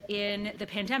in the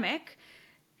pandemic,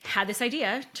 had this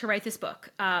idea to write this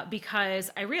book because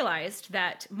I realized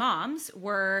that moms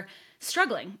were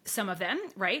struggling, some of them,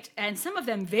 right? And some of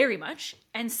them very much.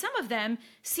 And some of them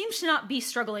seemed to not be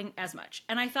struggling as much.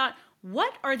 And I thought,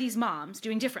 what are these moms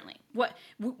doing differently?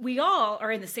 We all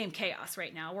are in the same chaos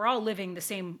right now. We're all living the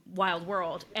same wild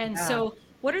world. And so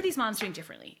what are these moms doing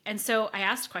differently? And so I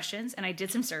asked questions and I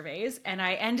did some surveys, and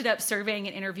I ended up surveying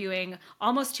and interviewing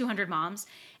almost 200 moms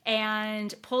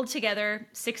and pulled together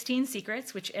 16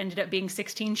 secrets, which ended up being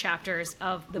 16 chapters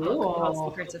of the book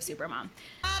called Secrets of Supermom.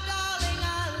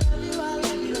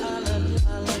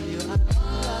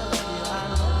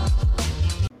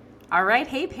 All right.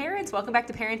 Hey, parents. Welcome back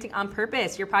to Parenting on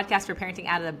Purpose, your podcast for parenting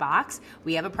out of the box.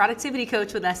 We have a productivity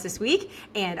coach with us this week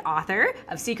and author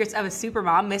of Secrets of a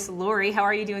Supermom, Miss Lori. How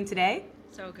are you doing today?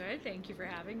 So good. Thank you for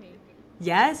having me.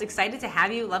 Yes, excited to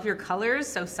have you. Love your colors,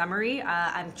 so summery.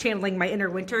 I'm channeling my inner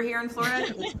winter here in Florida.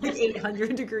 It's like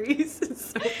 800 degrees.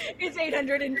 So. It's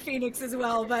 800 in Phoenix as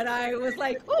well, but I was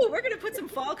like, oh, we're going to put some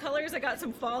fall colors. I got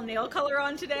some fall nail color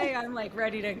on today. I'm like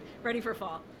ready for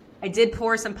fall. I did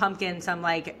pour some some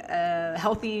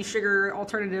healthy sugar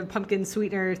alternative pumpkin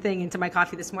sweetener thing into my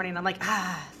coffee this morning. I'm like,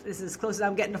 this is as close as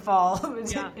I'm getting to fall.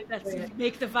 Yeah, that's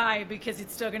make the vibe, because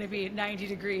it's still going to be 90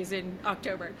 degrees in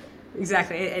October.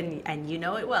 Exactly, and you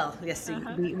know it well. Yes,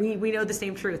 we know the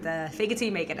same truth. Fake it till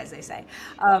you make it, as they say.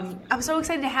 I'm so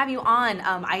excited to have you on.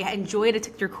 I enjoyed it.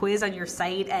 Took your quiz on your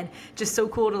site, and just so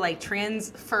cool to like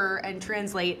transfer and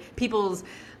translate people's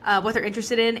what they're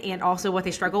interested in and also what they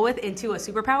struggle with into a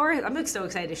superpower. I'm so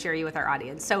excited to share you with our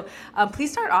audience. So please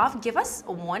start off. Give us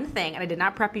one thing, and I did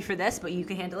not prep you for this, but you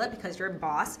can handle it because you're a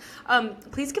boss.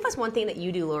 Please give us one thing that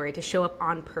you do, Lori, to show up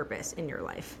on purpose in your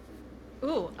life.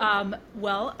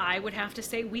 Well, I would have to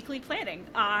say weekly planning.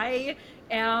 I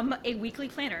am a weekly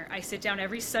planner. I sit down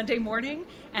every Sunday morning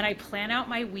and I plan out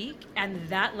my week, and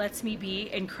that lets me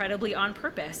be incredibly on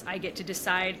purpose. I get to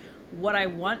decide what I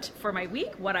want for my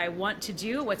week, what I want to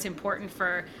do, what's important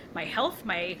for my health,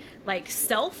 my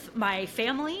self, my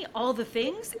family, all the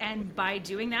things. And by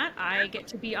doing that, I get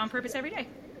to be on purpose every day.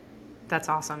 That's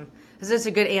awesome. This is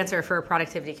a good answer for a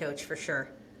productivity coach for sure.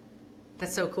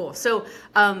 That's so cool. So,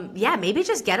 maybe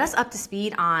just get us up to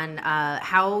speed on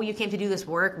how you came to do this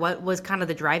work. What was kind of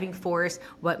the driving force?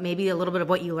 What maybe a little bit of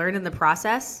what you learned in the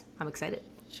process? I'm excited.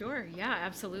 Sure. Yeah,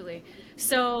 absolutely.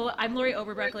 So I'm Lori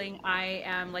Oberbreckling. I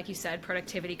am, like you said,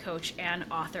 productivity coach and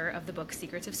author of the book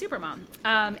Secrets of Supermom.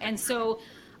 And so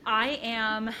I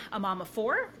am a mom of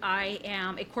four. I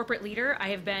am a corporate leader. I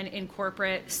have been in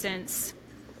corporate since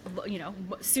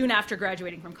soon after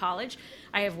graduating from college.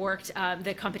 I have worked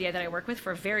the company that I work with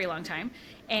for a very long time.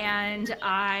 And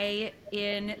I,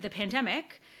 in the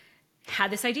pandemic,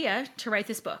 had this idea to write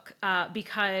this book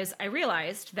because I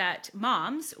realized that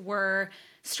moms were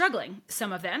struggling,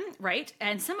 some of them, right?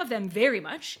 And some of them very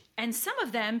much. And some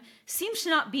of them seemed to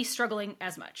not be struggling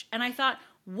as much. And I thought,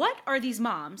 what are these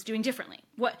moms doing differently?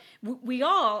 We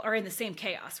all are in the same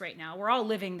chaos right now. We're all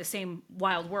living the same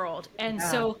wild world. And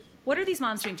so what are these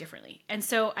moms doing differently? And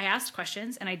so I asked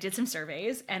questions and I did some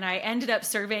surveys, and I ended up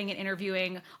surveying and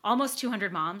interviewing almost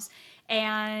 200 moms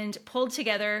and pulled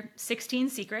together 16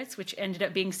 secrets, which ended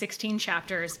up being 16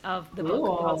 chapters of the book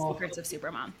called Secrets of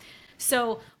Supermom.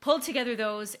 So pulled together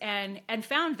those and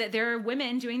found that there are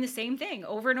women doing the same thing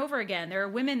over and over again. There are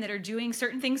women that are doing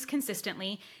certain things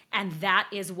consistently, and that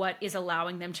is what is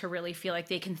allowing them to really feel like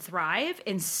they can thrive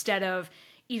instead of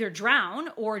either drown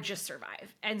or just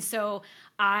survive. And so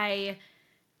I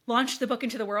launched the book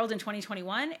into the world in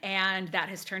 2021, and that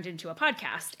has turned into a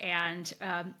podcast and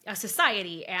a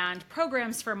society and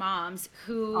programs for moms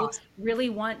who really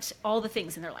want all the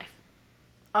things in their life.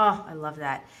 Oh, I love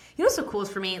that. You know what's so cool is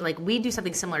for me, like we do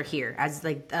something similar here as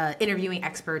interviewing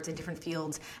experts in different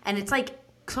fields. And it's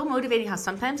so motivating how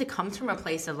sometimes it comes from a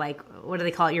place of what do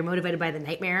they call it? You're motivated by the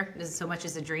nightmare as so much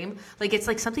as a dream.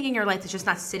 It's something in your life that's just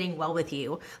not sitting well with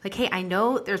you. Hey, I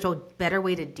know there's a better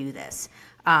way to do this.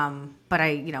 But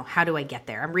how do I get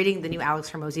there? I'm reading the new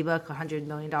Alex Hormozi book, $100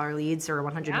 Million Leads or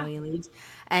 100 Million Leads.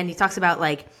 And he talks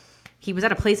about he was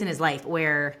at a place in his life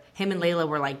where him and Layla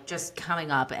were just coming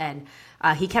up, and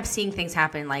he kept seeing things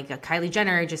happen Kylie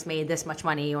Jenner just made this much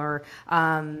money, or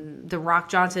The Rock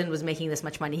Johnson was making this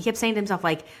much money. He kept saying to himself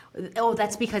oh,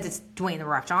 that's because it's Dwayne The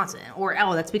Rock Johnson, or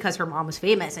oh, that's because her mom was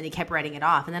famous, and he kept writing it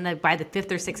off. And then by the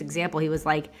fifth or sixth example, he was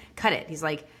cut it. He's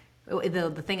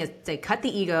the thing is to cut the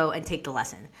ego and take the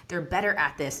lesson. They're better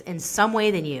at this in some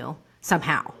way than you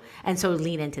somehow. And so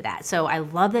lean into that. So I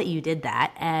love that you did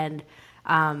that. And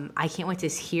I can't wait to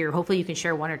hear. Hopefully you can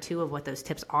share one or two of what those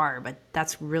tips are, but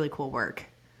that's really cool work.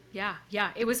 Yeah,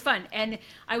 it was fun. And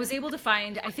I was able to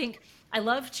find, I think I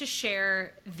love to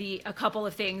share a couple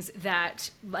of things that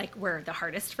like were the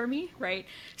hardest for me, right?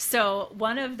 So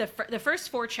one of the first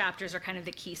four chapters are kind of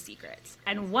the key secrets,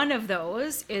 and one of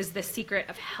those is the secret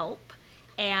of help.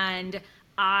 And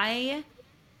I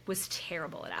was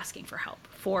terrible at asking for help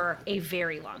for a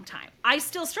very long time. I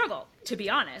still struggle, to be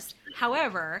honest.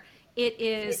 However,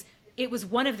 it was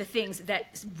one of the things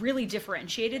that really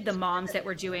differentiated the moms that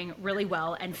were doing really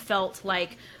well and felt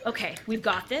like, okay, we've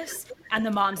got this, and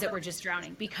the moms that were just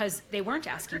drowning because they weren't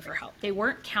asking for help. They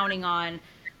weren't counting on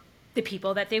the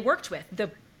people that they worked with,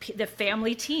 the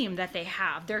family team that they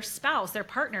have, their spouse, their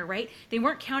partner, right? They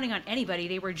weren't counting on anybody.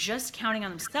 They were just counting on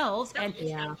themselves and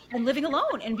living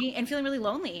alone and feeling really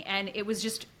lonely. And it was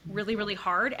just really, really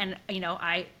hard. And,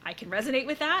 I can resonate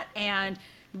with that. And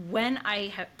when I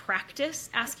have practice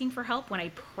asking for help, when I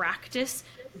practice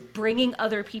bringing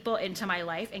other people into my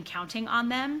life and counting on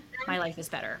them, my life is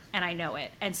better. And I know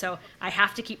it. And so I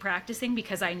have to keep practicing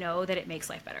because I know that it makes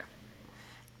life better.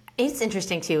 It's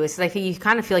interesting too. It's like you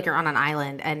kind of feel like you're on an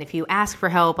island, and if you ask for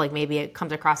help, like maybe it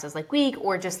comes across as like weak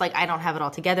or just like I don't have it all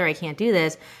together, I can't do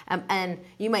this. And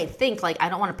you might think like I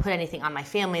don't want to put anything on my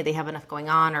family; they have enough going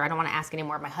on, or I don't want to ask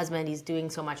anymore of my husband; he's doing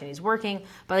so much and he's working.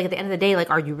 But like at the end of the day,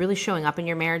 like are you really showing up in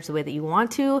your marriage the way that you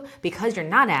want to because you're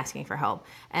not asking for help?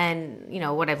 And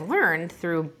what I've learned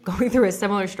through going through a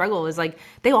similar struggle is like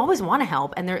they always want to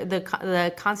help, and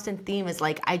the constant theme is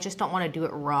like I just don't want to do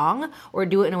it wrong or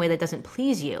do it in a way that doesn't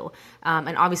please you.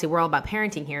 And obviously we're all about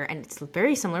parenting here, and it's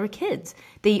very similar with kids.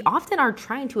 They often are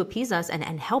trying to appease us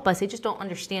and help us. They just don't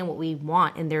understand what we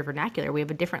want in their vernacular. We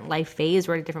have a different life phase.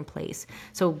 We're at a different place.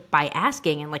 So by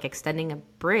asking and like extending a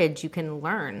bridge, you can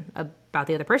learn about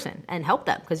the other person and help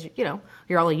them because,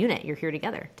 you're all a unit. You're here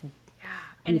together to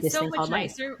and it's so much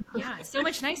nicer. Yeah, it's so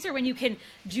much nicer when you can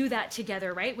do that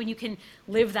together, right? When you can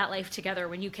live that life together,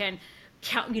 when you can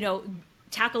count,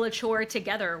 tackle a chore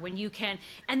together, when you can,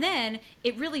 and then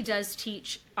it really does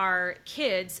teach our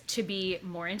kids to be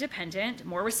more independent,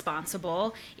 more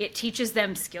responsible. It teaches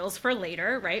them skills for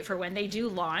later, right? For when they do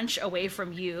launch away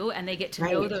from you and they get to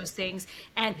know those things.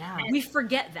 And we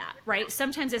forget that, right?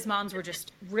 Sometimes as moms, we're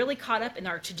just really caught up in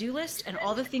our to-do list and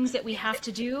all the things that we have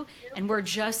to do. And we're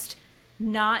just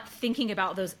not thinking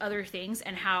about those other things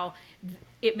and how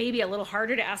it may be a little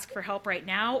harder to ask for help right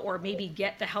now or maybe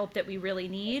get the help that we really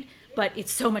need, but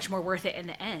it's so much more worth it in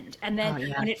the end. And then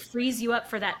when it frees you up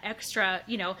for that extra,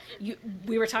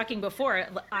 we were talking before,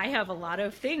 I have a lot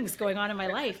of things going on in my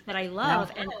life that I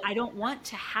love and I don't want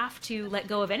to have to let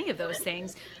go of any of those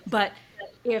things. But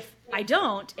if I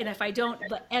don't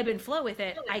ebb and flow with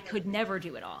it, I could never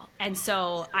do it all. And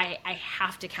so I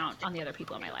have to count on the other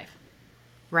people in my life.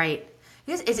 Right.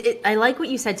 Yes, I like what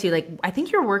you said too. Like, I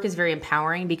think your work is very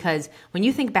empowering because when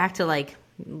you think back to like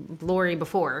Lori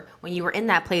before, when you were in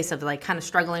that place of like kind of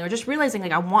struggling or just realizing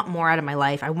like I want more out of my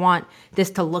life, I want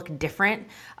this to look different.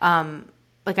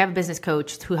 Like I have a business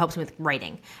coach who helps me with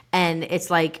writing, and it's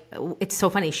so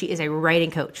funny. She is a writing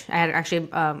coach. I had actually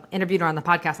interviewed her on the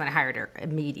podcast and I hired her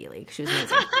immediately. She was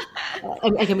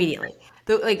amazing, like immediately.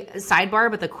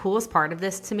 Sidebar, but the coolest part of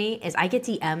this to me is I get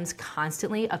DMs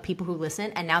constantly of people who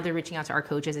listen, and now they're reaching out to our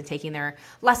coaches and taking their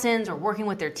lessons or working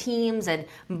with their teams, and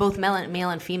both male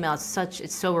and female.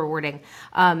 It's so rewarding.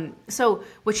 So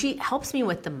what she helps me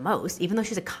with the most, even though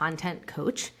she's a content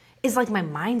coach, is like my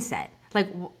mindset. Like,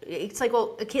 it's like,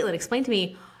 well, Caitlin, explain to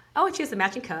me, oh, and she has a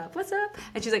matching cup. What's up?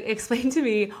 And she's like, explain to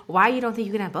me why you don't think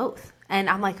you can have both. And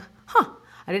I'm like,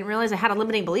 I didn't realize I had a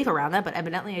limiting belief around that, but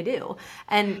evidently I do.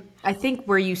 And I think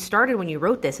where you started when you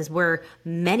wrote this is where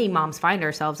many moms find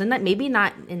ourselves, and that maybe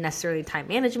not in necessarily time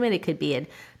management. It could be in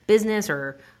business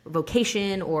or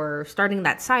vocation or starting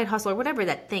that side hustle or whatever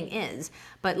that thing is.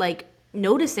 But like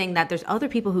noticing that there's other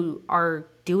people who are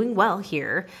doing well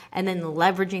here and then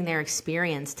leveraging their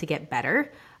experience to get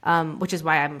better, which is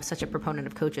why I'm such a proponent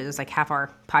of coaches. It's like half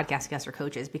our podcast guests are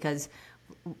coaches, because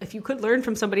if you could learn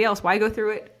from somebody else, why go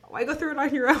through it? Why go through it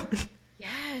on your own?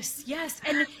 Yes.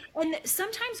 And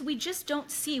sometimes we just don't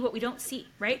see what we don't see,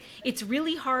 right? It's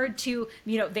really hard to,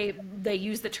 they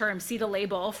use the term, see the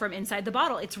label from inside the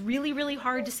bottle. It's really, really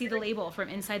hard to see the label from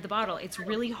inside the bottle. It's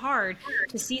really hard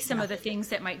to see some of the things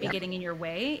that might be getting in your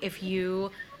way if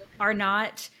you are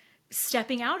not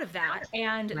stepping out of that.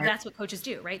 And that's what coaches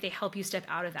do, right? They help you step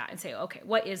out of that and say, okay,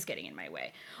 what is getting in my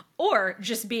way? or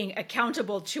just being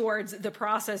accountable towards the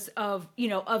process of,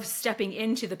 of stepping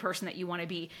into the person that you want to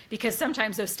be. Because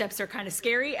sometimes those steps are kind of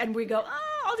scary and we go,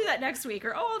 oh, I'll do that next week,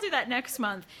 or, oh, I'll do that next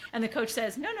month. And the coach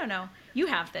says, no, you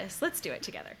have this. Let's do it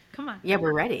together. Come on. Yeah,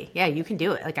 we're ready. Yeah, you can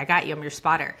do it. Like, I got you. I'm your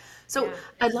spotter. So Yeah.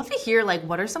 I'd love to hear, like,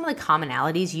 what are some of the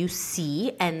commonalities you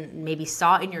see and maybe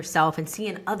saw in yourself and see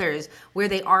in others where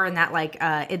they are in that, like,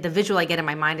 the visual I get in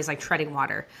my mind is like treading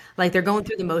water. Like, they're going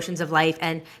through the motions of life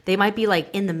and they might be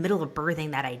like in the middle of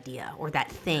birthing that idea or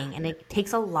that thing. And it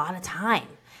takes a lot of time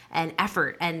and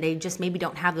effort, and they just maybe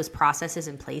don't have those processes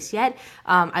in place yet.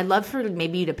 I'd love for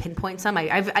maybe you to pinpoint some.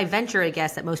 I venture, I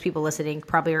guess, that most people listening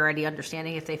probably are already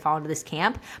understanding if they fall into this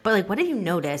camp. But like, what have you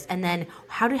noticed? And then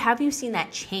have you seen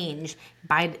that change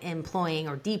by employing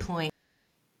or deploying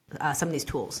some of these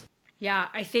tools? Yeah,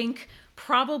 I think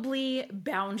probably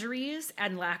boundaries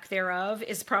and lack thereof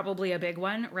is probably a big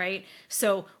one, right?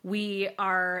 So we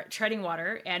are treading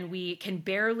water and we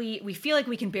feel like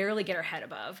we can barely get our head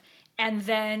above. And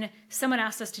then someone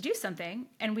asks us to do something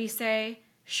and we say,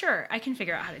 sure, I can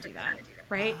figure out how to do that.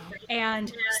 Right.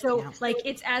 And so like,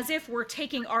 it's as if we're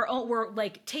taking we're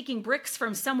like taking bricks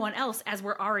from someone else as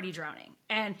we're already drowning.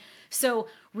 And so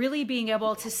really being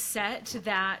able to set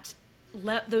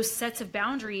those sets of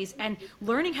boundaries and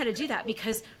learning how to do that,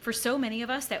 because for so many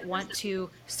of us that want to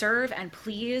serve and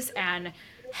please and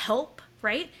help,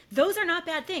 right? Those are not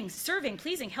bad things. Serving,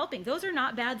 pleasing, helping, those are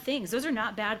not bad things. Those are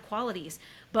not bad qualities.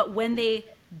 But when they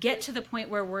get to the point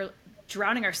where we're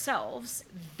drowning ourselves,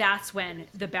 that's when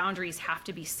the boundaries have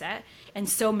to be set. And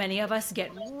so many of us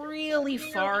get really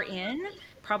far in,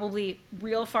 probably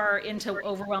real far into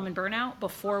overwhelm and burnout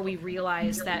before we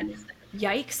realize that,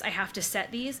 yikes, I have to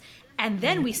set these. And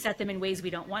then we set them in ways we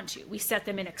don't want to. We set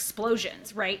them in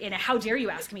explosions, right? In a, how dare you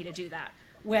ask me to do that?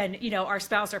 When, our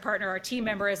spouse, our partner, our team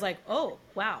member is like, oh,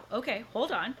 wow, okay,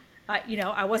 hold on.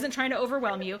 I wasn't trying to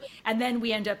overwhelm you. And then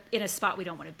we end up in a spot we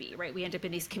don't want to be, right? We end up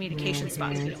in these communication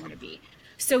spots we don't want to be.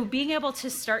 So being able to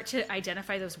start to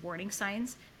identify those warning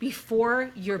signs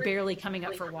before you're barely coming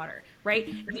up for water,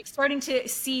 right? Starting to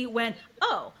see when,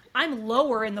 oh, I'm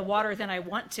lower in the water than I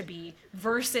want to be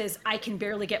versus I can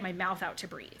barely get my mouth out to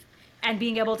breathe. And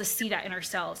being able to see that in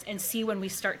ourselves and see when we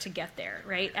start to get there,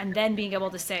 right? And then being able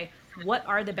to say, what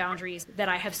are the boundaries that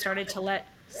I have started to let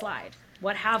slide?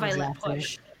 What have I let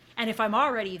push? And if I'm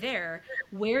already there,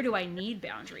 where do I need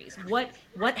boundaries? What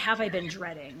have I been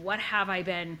dreading? What have I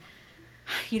been,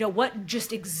 what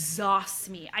just exhausts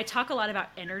me? I talk a lot about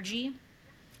energy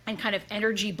and kind of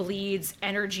energy bleeds,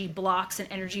 energy blocks, and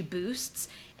energy boosts,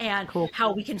 and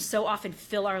how we can so often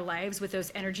fill our lives with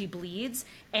those energy bleeds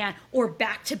or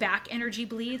back-to-back energy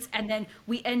bleeds. And then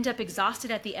we end up exhausted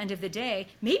at the end of the day,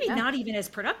 maybe not even as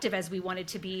productive as we wanted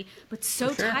to be, but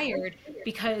so tired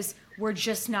because we're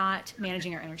just not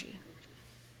managing our energy.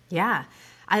 Yeah.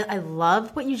 I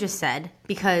love what you just said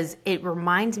because it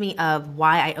reminds me of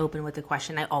why I open with the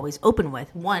question I always open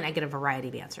with. One, I get a variety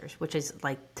of answers, which is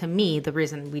like, to me, the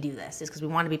reason we do this is because we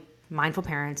want to be mindful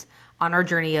parents on our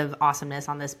journey of awesomeness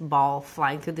on this ball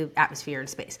flying through the atmosphere and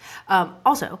space.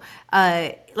 Also,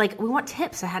 we want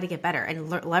tips on how to get better, and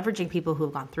leveraging people who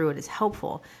have gone through it is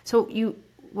helpful. So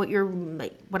what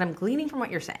I'm gleaning from what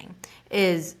you're saying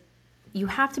is you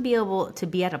have to be able to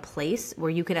be at a place where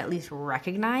you could at least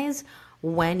recognize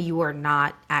when you are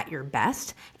not at your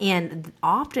best. And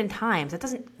oftentimes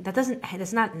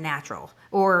that's not natural,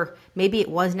 or maybe it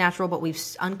was natural, but we've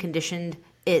unconditioned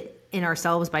it in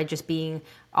ourselves by just being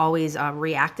always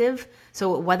reactive.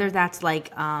 So whether that's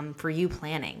like for you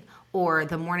planning, or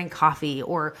the morning coffee,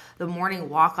 or the morning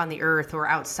walk on the earth or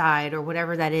outside, or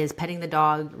whatever that is, petting the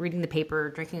dog, reading the paper,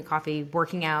 drinking a coffee,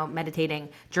 working out, meditating,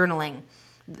 journaling,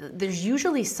 there's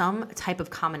usually some type of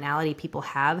commonality people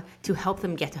have to help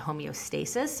them get to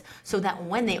homeostasis, so that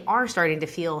when they are starting to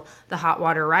feel the hot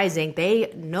water rising,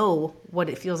 they know what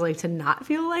it feels like to not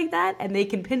feel like that, and they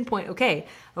can pinpoint, okay,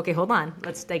 hold on,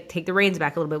 let's take the reins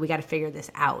back a little bit. We got to figure this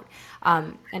out.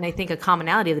 And I think a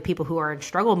commonality of the people who are in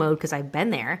struggle mode, because I've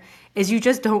been there, is you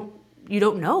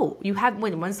don't know.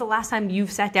 When's the last time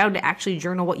you've sat down to actually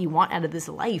journal what you want out of this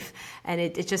life? And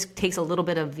it just takes a little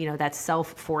bit of, that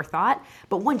self forethought.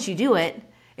 But once you do it,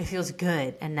 it feels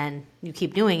good. And then you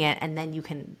keep doing it, and then you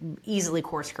can easily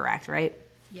course correct, right?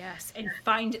 Yes, and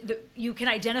you can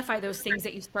identify those things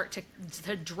that you start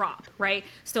to drop, right?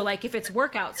 So like if it's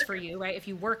workouts for you, right? If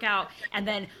you work out and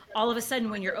then all of a sudden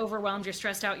when you're overwhelmed, you're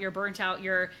stressed out, you're burnt out,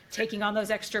 you're taking on those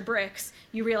extra bricks,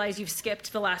 you realize you've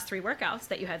skipped the last 3 workouts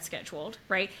that you had scheduled,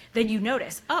 right? Then you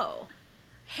notice, oh,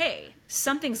 hey,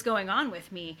 something's going on with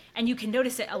me. And you can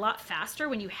notice it a lot faster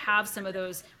when you have some of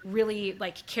those really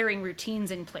like caring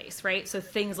routines in place, right? So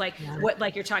things like what,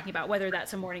 like you're talking about, whether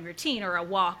that's a morning routine or a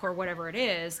walk or whatever it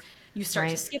is, you start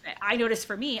to skip it. I notice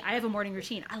for me, I have a morning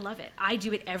routine. I love it. I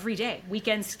do it every day,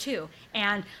 weekends too.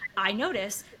 And I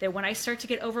notice that when I start to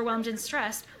get overwhelmed and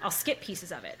stressed, I'll skip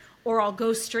pieces of it. Or I'll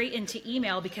go straight into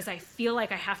email because I feel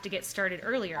like I have to get started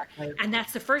earlier. And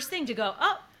that's the first thing to go,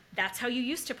 oh, that's how you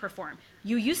used to perform.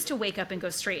 You used to wake up and go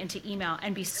straight into email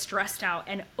and be stressed out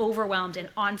and overwhelmed and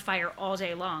on fire all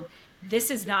day long.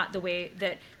 This is not the way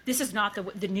that, this is not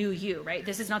the new you, right?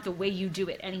 This is not the way you do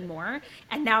it anymore.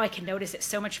 And now I can notice it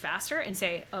so much faster and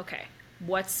say, okay,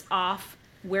 what's off?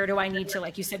 Where do I need to,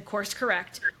 like you said, course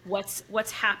correct?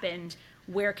 What's happened?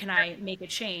 Where can I make a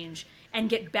change and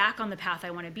get back on the path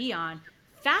I want to be on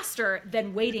faster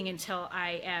than waiting until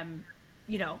I am,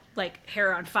 like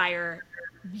hair on fire,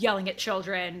 yelling at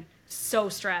children, so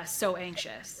stressed, so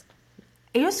anxious.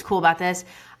 You know what's cool about this?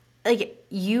 Like,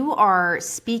 you are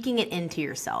speaking it into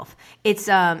yourself. It's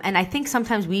and I think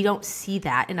sometimes we don't see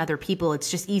that in other people.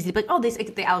 It's just easy to be like, oh,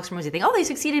 the Alex Hormozi thing. Oh, they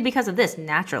succeeded because of this.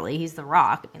 Naturally, he's the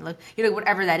Rock. I mean, look,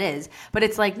 whatever that is. But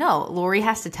it's like, no, Lori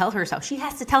has to tell herself. She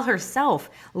has to tell herself,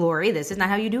 Lori, this is not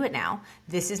how you do it now.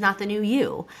 This is not the new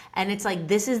you. And it's like,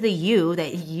 this is the you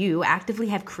that you actively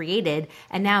have created,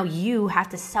 and now you have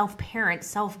to self-parent,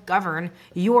 self-govern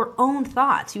your own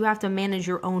thoughts. You have to manage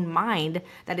your own mind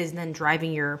that is then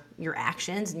driving your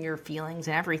actions and your feelings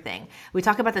and everything. We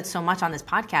talk about that so much on this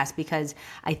podcast because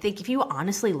I think if you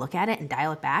honestly look at it and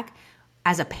dial it back,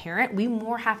 as a parent, we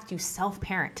more have to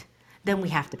self-parent than we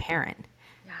have to parent.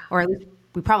 Yeah. Or at least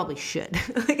we probably should.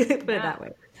 Put it that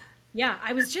way. Yeah,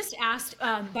 I was just asked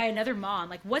by another mom,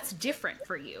 like, what's different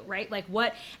for you, right? Like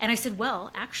what? And I said, well,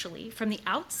 actually, from the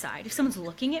outside, if someone's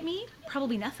looking at me,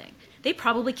 probably nothing. They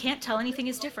probably can't tell anything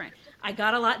is different. I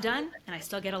got a lot done and I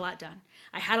still get a lot done.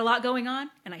 I had a lot going on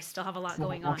and I still have a lot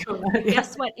going on. But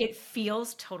guess what? It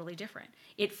feels totally different.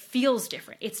 It feels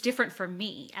different. It's different for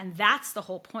me. And that's the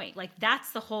whole point. Like,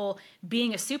 that's the whole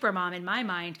being a super mom in my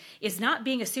mind, is not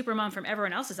being a super mom from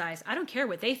everyone else's eyes. I don't care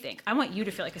what they think. I want you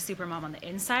to feel like a super mom on the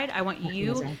inside. I want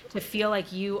you to feel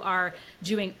like you are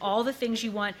doing all the things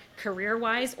you want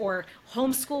career-wise or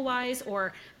homeschool-wise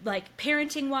or like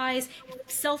parenting-wise,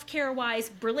 self-care-wise,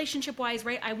 relationship-wise,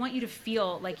 right? I want you to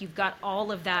feel like you've got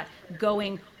all of that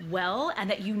going well and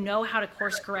that you know how to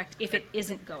course correct if it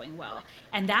isn't going well.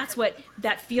 And that's what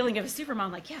that feeling of a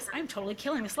supermom, like, yes, I'm totally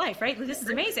killing this life, right? This is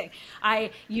amazing.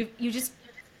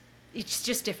 It's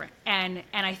just different. And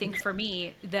I think for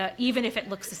me, even if it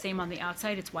looks the same on the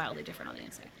outside, it's wildly different on the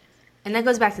inside. And that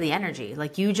goes back to the energy.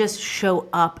 Like, you just show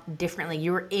up differently.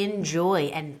 You're in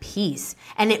joy and peace.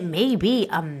 And it may be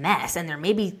a mess, and there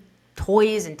may be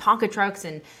toys and Tonka trucks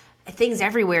and things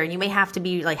everywhere, and you may have to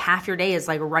be like half your day is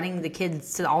like running the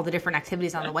kids to all the different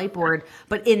activities on the whiteboard,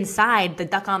 but inside the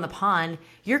duck on the pond,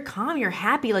 you're calm, you're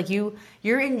happy, like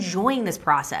you're enjoying this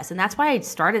process. And that's why I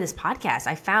started this podcast.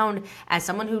 I found, as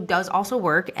someone who does also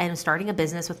work and starting a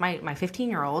business with my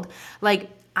 15-year-old, like,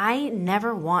 I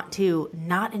never want to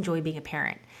not enjoy being a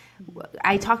parent.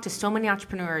 I talk to so many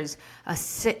entrepreneurs,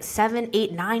 7,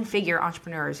 8, 9-figure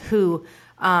entrepreneurs who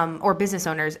or business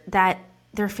owners, that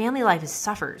their family life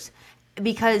suffers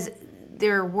because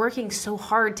they're working so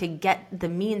hard to get the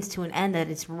means to an end that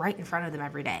it's right in front of them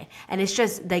every day. And it's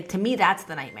just like, to me, that's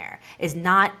the nightmare, is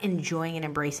not enjoying and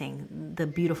embracing the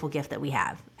beautiful gift that we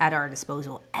have at our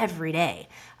disposal every day,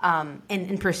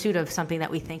 in pursuit of something that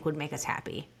we think would make us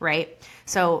happy, right?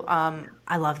 So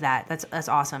I love that. That's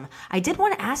awesome. I did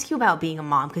want to ask you about being a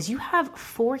mom, because you have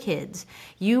 4 kids.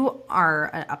 You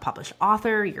are a published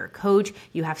author, you're a coach,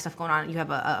 you have stuff going on, you have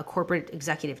a corporate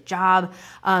executive job.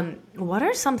 What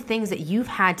are some things that you've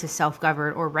had to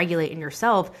self-govern or regulate in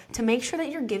yourself to make sure that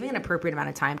you're giving an appropriate amount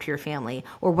of time to your family?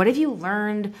 Or what have you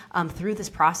learned through this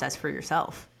process for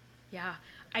yourself? Yeah,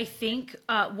 I think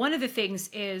one of the things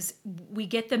is we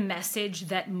get the message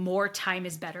that more time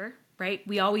is better, right?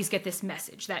 We always get this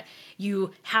message that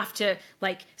you have to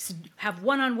like have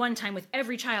one-on-one time with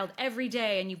every child every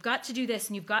day, and you've got to do this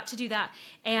and you've got to do that.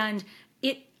 And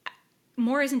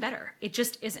more isn't better. It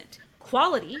just isn't.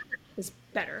 Quality is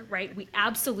better, right? We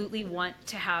absolutely want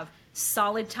to have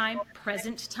solid time,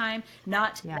 present time,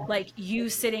 not like you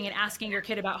sitting and asking your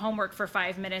kid about homework for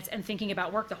 5 minutes and thinking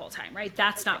about work the whole time, right?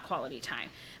 That's not quality time.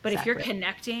 But if you're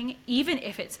connecting, even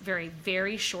if it's very,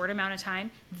 very short amount of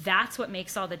time, that's what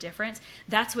makes all the difference.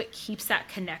 That's what keeps that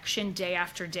connection day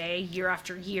after day, year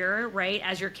after year, right?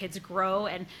 As your kids grow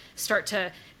and start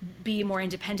to be more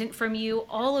independent from you,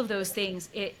 all of those things,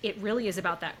 it really is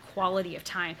about that quality of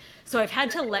time. So I've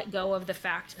had to let go of the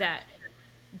fact that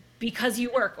because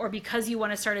you work, or because you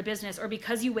want to start a business, or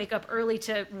because you wake up early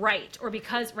to write, or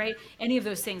because, right, any of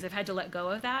those things, I've had to let go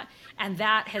of that. And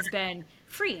that has been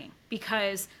freeing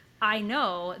because I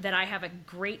know that I have a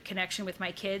great connection with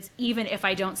my kids, even if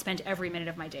I don't spend every minute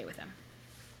of my day with them.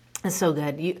 That's so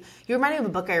good. You remind me of a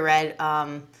book I read,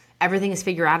 Everything is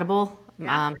Figure Outable.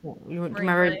 Yeah. You Marie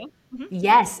remember? Forleo. Mm-hmm.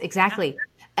 Yes, Yeah. exactly.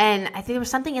 And I think there was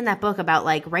something in that book about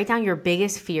like write down your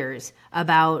biggest fears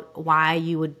about why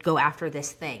you would go after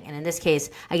this thing. And in this case,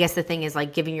 I guess the thing is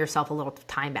like giving yourself a little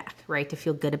time back, right? To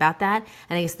feel good about that.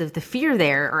 And I guess the fear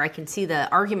there, or I can see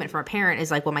the argument from a parent is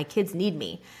like, well, my kids need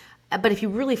me. But if you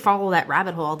really follow that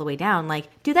rabbit hole all the way down, like,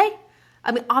 do they?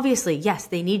 I mean, obviously, yes,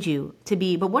 they need you to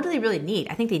be, but what do they really need?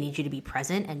 I think they need you to be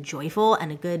present and joyful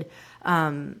and a good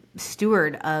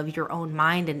steward of your own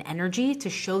mind and energy to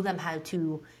show them how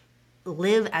to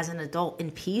live as an adult in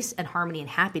peace and harmony and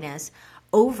happiness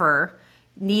over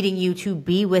needing you to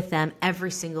be with them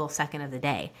every single second of the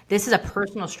day. This is a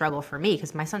personal struggle for me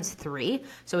because my son's 3,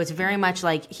 so it's very much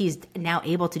like he's now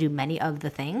able to do many of the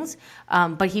things,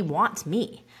 but he wants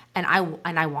me, and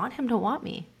I want him to want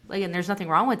me. Like, and there's nothing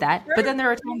wrong with that. But then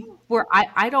there are times where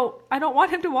I don't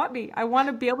want him to want me. I want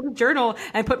to be able to journal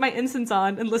and put my incense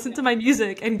on and listen to my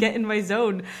music and get in my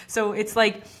zone. So it's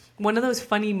like one of those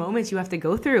funny moments you have to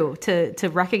go through to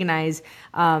recognize,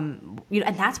 and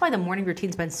that's why the morning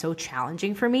routine's been so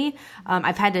challenging for me.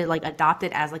 I've had to like adopt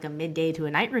it as like a midday to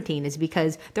a night routine, is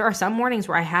because there are some mornings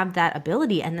where I have that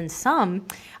ability, and then some,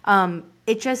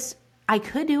 I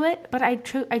could do it, but I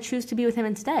choose to be with him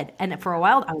instead. And for a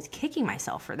while, I was kicking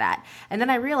myself for that. And then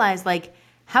I realized, like,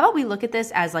 how about we look at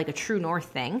this as like a true north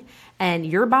thing? And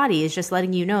your body is just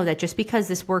letting you know that just because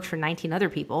this works for 19 other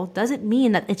people doesn't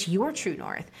mean that it's your true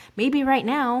north. Maybe right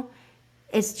now,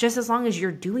 it's just as long as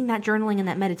you're doing that journaling and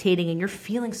that meditating and you're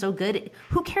feeling so good.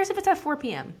 Who cares if it's at 4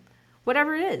 p.m.?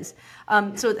 Whatever it is.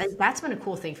 So that's been a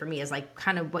cool thing for me, is like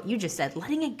kind of what you just said,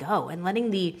 letting it go and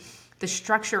letting the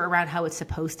structure around how it's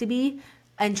supposed to be,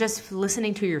 and just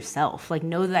listening to yourself, like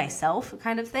know thyself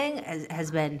kind of thing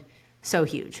has been so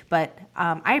huge. But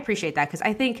I appreciate that, because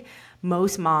I think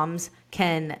most moms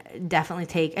can definitely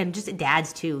take, and just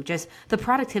dads too, just the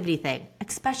productivity thing,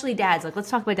 especially dads. Like,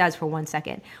 let's talk about dads for 1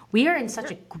 second. We are in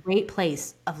such a great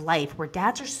place of life where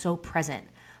dads are so present.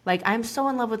 Like, I'm so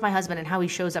in love with my husband and how he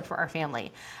shows up for our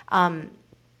family. I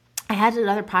had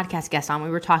another podcast guest on. We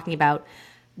were talking about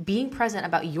being present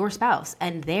about your spouse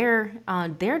and their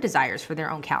desires for their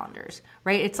own calendars,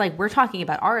 right? It's like we're talking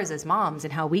about ours as moms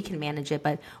and how we can manage it,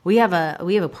 but we have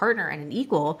a partner and an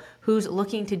equal who's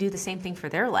looking to do the same thing for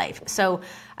their life. So,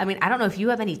 I mean, I don't know if you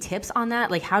have any tips on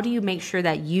that. Like, how do you make sure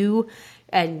that you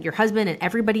and your husband and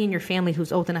everybody in your family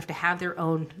who's old enough to have their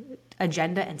own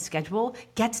agenda and schedule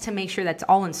gets to make sure that's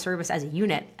all in service as a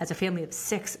unit? As a family of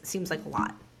 6, it seems like a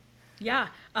lot. Yeah.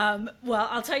 Well,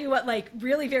 I'll tell you what, like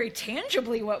really very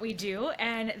tangibly what we do.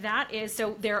 And that is,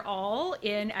 so they're all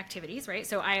in activities, right?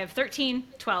 So I have 13,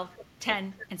 12,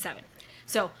 10, and 7.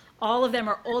 So all of them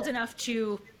are old enough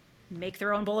to make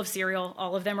their own bowl of cereal.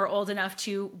 All of them are old enough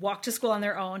to walk to school on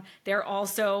their own. They're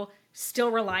also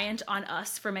still reliant on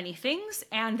us for many things,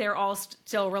 and they're all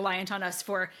still reliant on us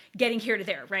for getting here to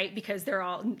there, right? Because they're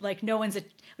all like, no one's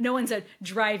a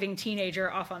driving teenager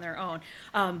off on their own.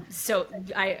 So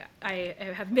I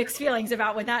have mixed feelings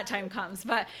about when that time comes,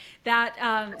 but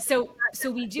that so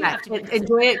we do have to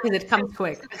enjoy it because it comes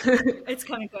quick. It's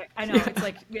coming quick. I know, it's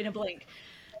like in a blink.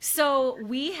 So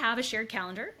we have a shared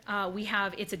calendar.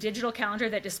 It's a digital calendar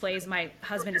that displays. My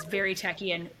husband is very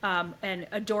techie and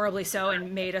adorably so,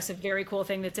 and made us a very cool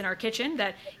thing that's in our kitchen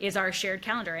that is our shared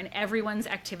calendar, and everyone's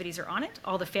activities are on it,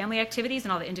 all the family activities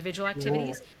and all the individual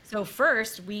activities. Yeah. So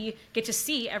first we get to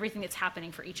see everything that's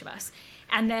happening for each of us.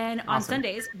 And then on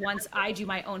Sundays, once I do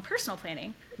my own personal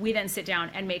planning, we then sit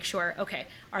down and make sure, okay,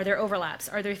 are there overlaps?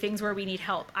 Are there things where we need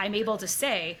help? I'm able to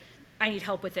say, I need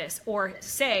help with this, or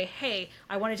say, hey,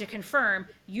 I wanted to confirm,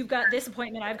 you've got this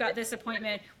appointment, I've got this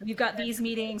appointment, we've got these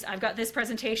meetings, I've got this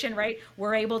presentation, right?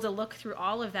 We're able to look through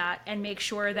all of that and make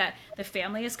sure that the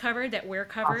family is covered, that we're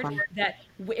covered, that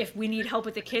if we need help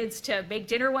with the kids to make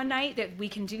dinner one night, that we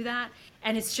can do that.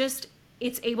 And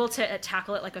it's able to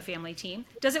tackle it like a family team.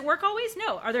 Does it work always?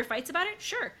 No. Are there fights about it?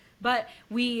 Sure. But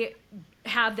we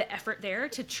have the effort there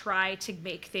to try to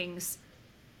make things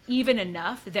even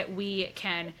enough that we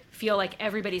can feel like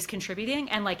everybody's contributing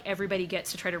and like everybody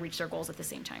gets to try to reach their goals at the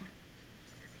same time.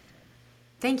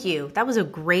 Thank you. That was a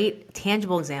great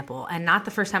tangible example, and not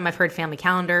the first time I've heard family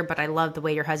calendar, but I love the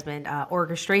way your husband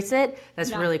orchestrates it.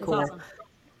 That's really cool. Awesome.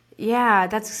 Yeah,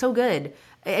 that's so good.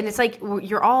 And it's like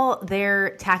you're all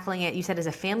there tackling it, you said, as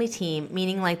a family team,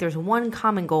 meaning like there's one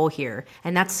common goal here,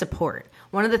 and that's support.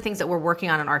 One of the things that we're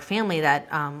working on in our family that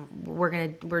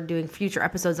we're doing future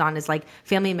episodes on is like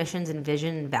family missions and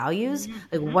vision and values.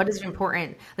 Like what is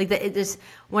important? Like that it just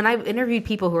when I've interviewed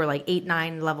people who are like 8,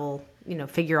 9 level,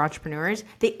 figure entrepreneurs,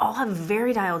 they all have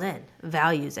very dialed in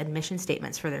values and mission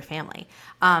statements for their family.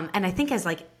 And I think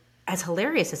as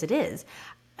hilarious as it is,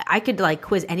 I could like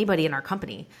quiz anybody in our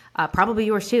company, probably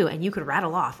yours too, and you could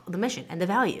rattle off the mission and the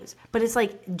values. But it's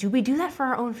like, do we do that for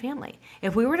our own family?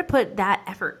 If we were to put that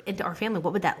effort into our family,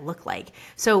 what would that look like?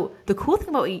 So the cool thing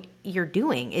about what you're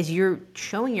doing is you're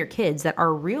showing your kids that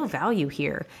our real value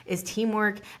here is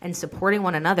teamwork and supporting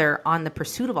one another on the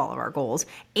pursuit of all of our goals.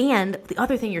 And the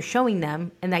other thing you're showing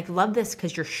them, and I love this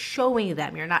because you're showing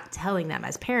them, you're not telling them.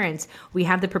 As parents, we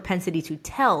have the propensity to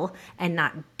tell and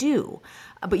not do.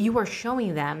 But you are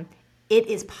showing them it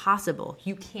is possible.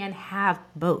 You can have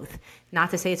both. Not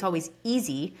to say it's always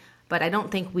easy, but I don't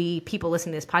think people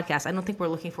listening to this podcast, I don't think we're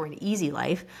looking for an easy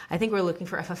life. I think we're looking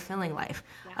for a fulfilling life,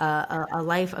 a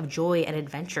life of joy and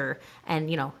adventure and,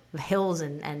 hills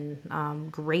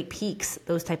and great peaks,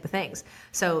 those type of things.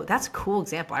 So that's a cool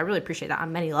example. I really appreciate that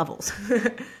on many levels.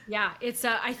 Yeah, it's.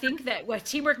 I think that what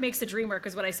teamwork makes the dream work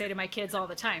is what I say to my kids all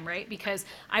the time, right? Because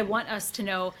I want us to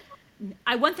know.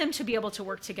 I want them to be able to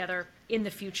work together in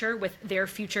the future with their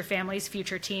future families,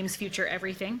 future teams, future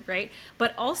everything, right?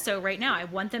 But also right now, I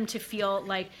want them to feel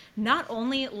like not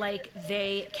only like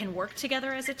they can work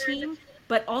together as a team,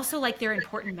 but also like they're an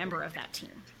important member of that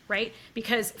team, right?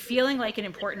 Because feeling like an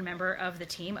important member of the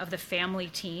team, of the family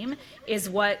team, is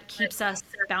what keeps us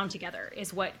bound together,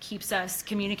 is what keeps us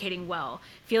communicating well,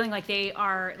 feeling like they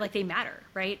matter,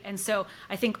 right? And so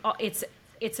I think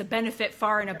it's a benefit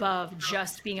far and above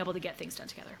just being able to get things done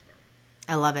together.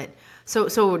 I love it.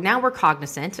 So now we're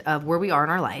cognizant of where we are in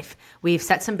our life. We've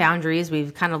set some boundaries.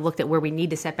 We've kind of looked at where we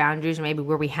need to set boundaries, or maybe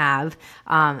where we have,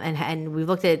 and we've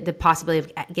looked at the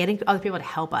possibility of getting other people to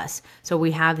help us. So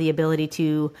we have the ability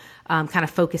to kind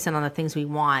of focus in on the things we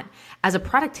want. As a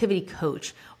productivity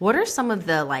coach, what are some of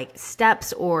the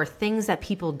steps or things that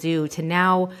people do to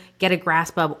now get a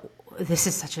grasp of? This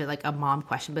is such a mom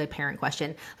question, but a parent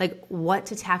question, what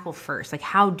to tackle first?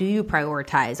 How do you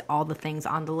prioritize all the things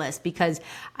on the list? Because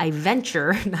I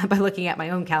venture, not by looking at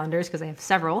my own calendars, because I have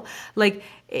several,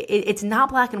 it's not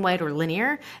black and white or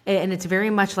linear. And it's very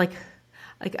much like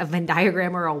a Venn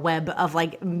diagram or a web of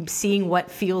seeing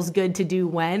what feels good to do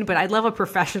when, but I'd love a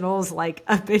professional's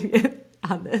opinion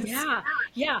on this.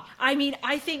 Yeah. I mean,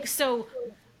 I think so.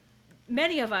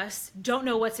 Many of us don't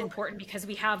know what's important because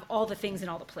we have all the things in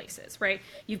all the places, right?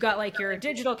 You've got your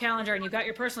digital calendar, and you've got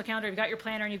your personal calendar, you've got your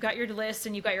planner, and you've got your list,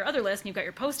 and you've got your other list, and you've got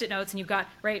your Post-it notes, and you've got,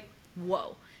 right?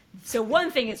 Whoa. So one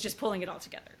thing is just pulling it all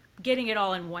together, getting it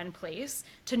all in one place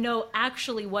to know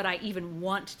actually what I even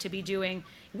want to be doing,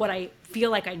 what I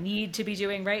feel like I need to be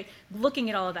doing, right? Looking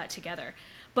at all of that together.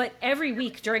 But every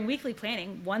week during weekly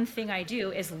planning, one thing I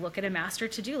do is look at a master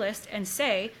to-do list and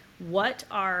say, what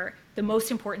are the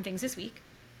most important things this week?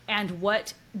 And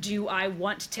what do I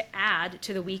want to add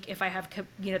to the week if I have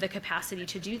the capacity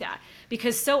to do that?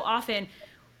 Because so often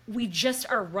we just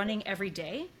are running every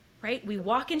day, right? We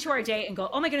walk into our day and go,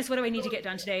 oh my goodness, what do I need to get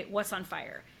done today? What's on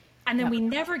fire? And then we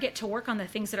never get to work on the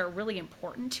things that are really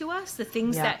important to us, the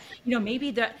things that, maybe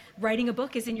that writing a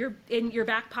book is in your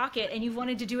back pocket and you've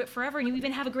wanted to do it forever and you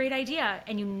even have a great idea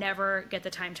and you never get the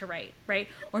time to write, right?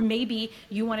 Or maybe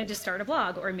you wanted to start a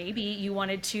blog, or maybe you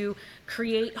wanted to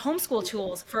create homeschool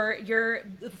tools for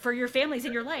your families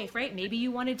in your life, right? Maybe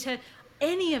you wanted to,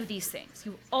 any of these things,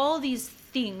 all these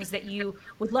things that you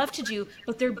would love to do,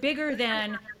 but they're bigger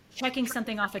than checking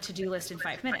something off a to-do list in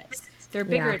 5 minutes. They're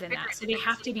bigger than that. So they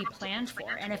have to be planned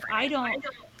for. And if I don't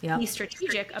be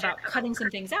strategic about cutting some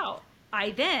things out,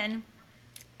 I then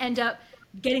end up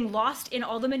getting lost in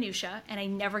all the minutia and I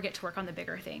never get to work on the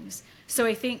bigger things. So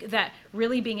I think that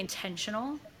really being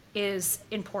intentional is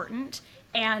important,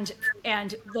 and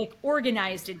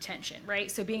organized intention,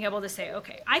 right? So being able to say,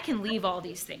 okay, I can leave all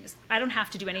these things. I don't have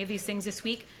to do any of these things this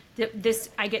week.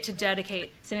 I get to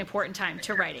dedicate some important time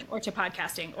to writing or to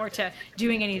podcasting or to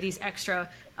doing any of these extra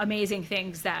amazing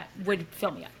things that would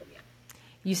fill me up.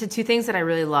 You said two things that I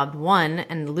really loved. One,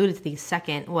 and alluded to the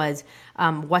second, was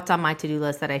what's on my to-do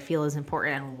list that I feel is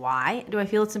important and why do I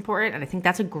feel it's important? And I think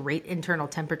that's a great internal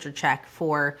temperature check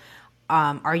for,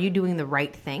 are you doing the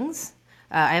right things?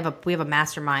 We have a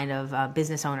mastermind of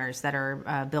business owners that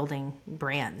are building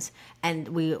brands. And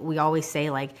we always say,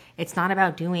 it's not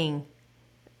about doing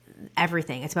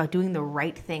everything. It's about doing the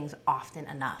right things often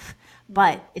enough.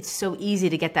 But it's so easy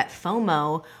to get that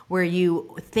FOMO where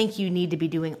you think you need to be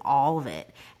doing all of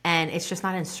it, and it's just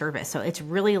not in service. So it's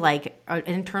really like an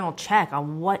internal check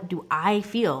on what do I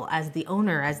feel as the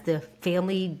owner, as the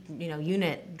family,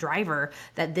 unit driver,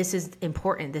 that this is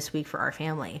important this week for our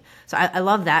family. So I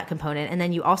love that component. And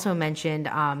then you also mentioned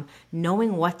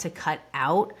knowing what to cut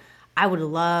out. I would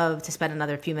love to spend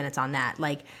another few minutes on that.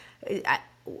 Like,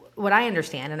 what I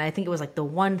understand, and I think it was like The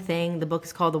One Thing, the book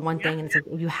is called The One Thing, and it's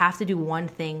like you have to do one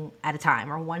thing at a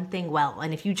time or one thing well.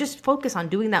 And if you just focus on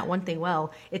doing that one thing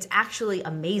well, it's actually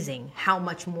amazing how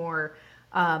much more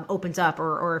opens up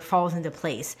or falls into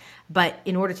place. But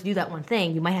in order to do that one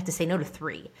thing, you might have to say no to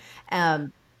three.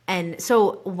 And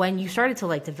so when you started to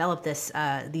like develop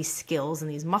these skills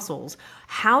and these muscles,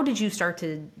 how did you start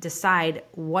to decide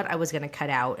what I was going to cut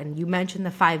out? And you mentioned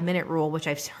the 5-minute rule, which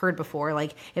I've heard before.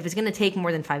 Like if it's going to take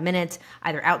more than 5 minutes,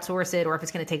 either outsource it, or if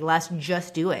it's going to take less,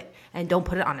 just do it and don't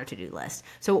put it on a to-do list.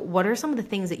 So what are some of the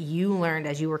things that you learned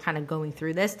as you were kind of going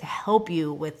through this to help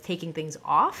you with taking things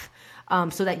off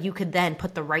so that you could then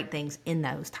put the right things in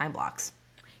those time blocks?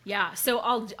 Yeah, so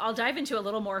I'll dive into a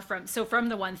little more from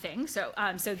The One Thing. So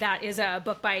that is a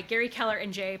book by Gary Keller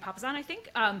and Jay Papasan, I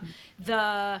think.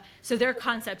 So their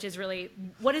concept is really,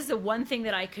 what is the one thing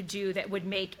that I could do that would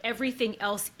make everything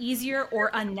else easier or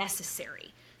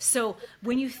unnecessary? So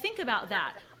when you think about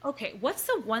that, okay, what's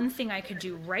the one thing I could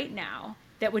do right now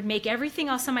that would make everything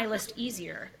else on my list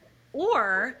easier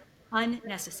or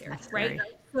unnecessary, right?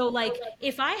 So like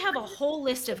if I have a whole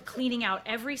list of cleaning out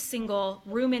every single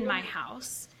room in my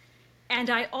house, and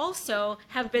I also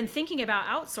have been thinking about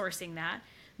outsourcing that,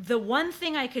 the one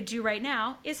thing I could do right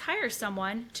now is hire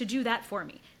someone to do that for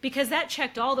me, because that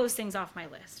checked all those things off my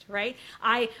list, right?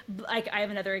 I have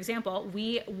another example.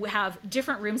 We have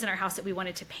different rooms in our house that we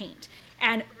wanted to paint.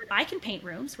 And I can paint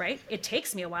rooms, right? It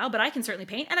takes me a while, but I can certainly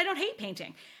paint, and I don't hate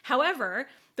painting. However,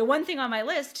 the one thing on my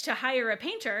list to hire a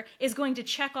painter is going to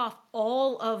check off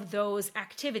all of those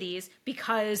activities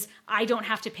because I don't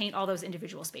have to paint all those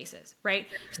individual spaces, right?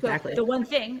 So exactly. The one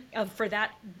thing for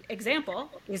that example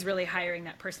is really hiring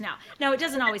that person out. Now, it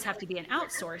doesn't always have to be an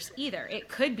outsource either. It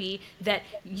could be that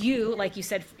you, like you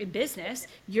said, in business,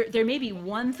 there may be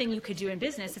one thing you could do in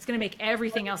business that's going to make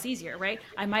everything else easier, right?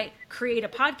 I might create a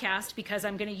podcast because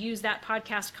I'm going to use that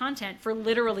podcast content for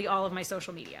literally all of my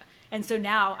social media. And so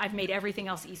now I've made everything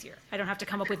else easier. I don't have to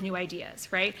come up with new ideas,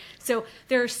 right? So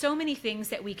there are so many things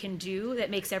that we can do that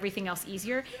makes everything else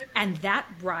easier, and that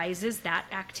rises that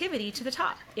activity to the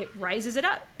top. It rises it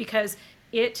up because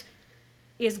it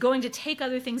is going to take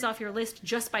other things off your list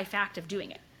just by fact of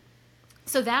doing it.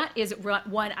 So that is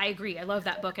one, I agree. I love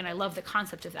that book and I love the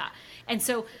concept of that. And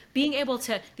so being able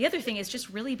to, the other thing is just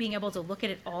really being able to look at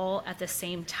it all at the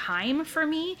same time for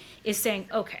me is saying,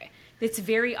 okay, it's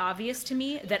very obvious to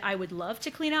me that I would love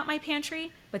to clean out my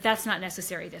pantry, but that's not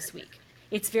necessary this week.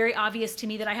 It's very obvious to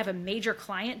me that I have a major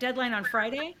client deadline on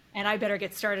Friday, and I better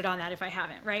get started on that if I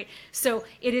haven't, right? So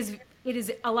it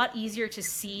is a lot easier to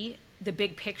see the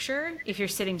big picture if you're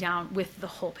sitting down with the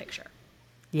whole picture.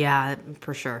 Yeah,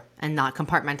 for sure. And not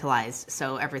compartmentalized,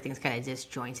 so everything's kind of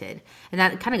disjointed. And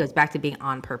that kind of goes back to being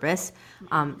on purpose.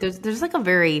 There's like a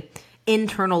very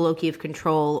internal locus of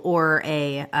control or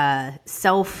a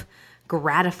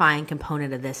self-gratifying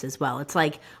component of this as well. It's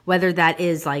like whether that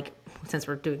is like, since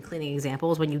we're doing cleaning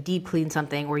examples, when you deep clean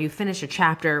something or you finish a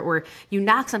chapter or you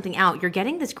knock something out, you're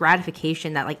getting this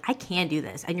gratification that like, I can do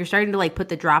this. And you're starting to like put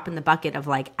the drop in the bucket of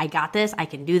like, I got this, I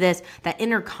can do this. That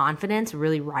inner confidence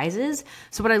really rises.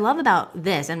 So what I love about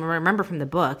this, and remember from the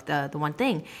book, the one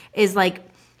thing is like,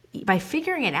 by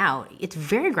figuring it out, it's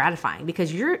very gratifying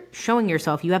because you're showing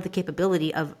yourself you have the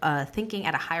capability of thinking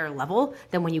at a higher level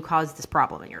than when you caused this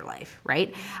problem in your life,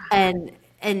 right?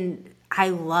 And I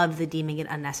love the deeming it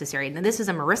unnecessary. And this is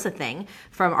a Marissa thing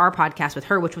from our podcast with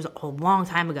her, which was a long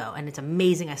time ago. And it's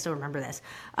amazing. I still remember this,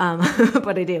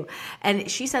 but I do.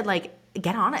 And she said, like,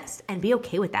 get honest and be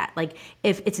okay with that. Like,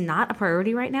 if it's not a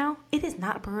priority right now, it is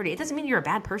not a priority. It doesn't mean you're a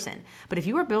bad person. But if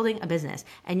you are building a business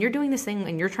and you're doing this thing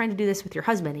and you're trying to do this with your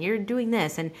husband and you're doing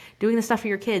this and doing the stuff for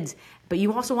your kids, but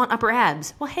you also want upper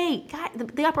abs. Well, hey,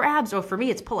 God, the upper abs, or for me,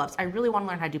 it's pull-ups. I really want to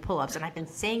learn how to do pull-ups. And I've been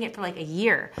saying it for like a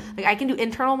year. Like, I can do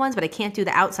internal ones, but I can't do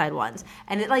the outside ones.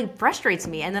 And it like frustrates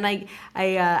me. And then I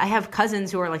have cousins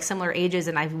who are like similar ages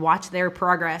and I've watched their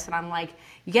progress and I'm like,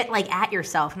 you get like at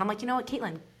yourself. And I'm like, you know what,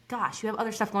 Caitlin, gosh, you have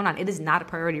other stuff going on. It is not a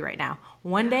priority right now.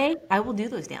 One day I will do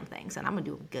those damn things and I'm going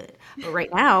to do them good. But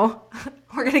right now,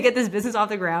 we're going to get this business off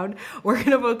the ground. We're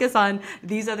going to focus on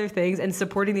these other things and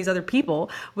supporting these other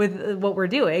people with what we're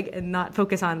doing and not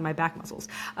focus on my back muscles.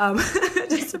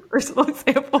 Just a personal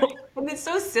example. And it's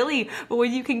so silly, but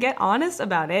when you can get honest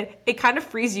about it, it kind of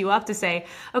frees you up to say,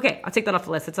 okay, I'll take that off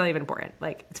the list. It's not even important.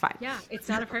 Like, it's fine. Yeah, it's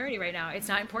not a priority right now. It's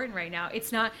not important right now.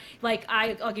 It's not like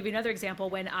I'll give you another example.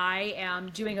 When I am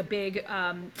doing a big,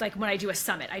 like when I do a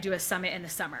summit in the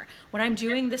summer. When I'm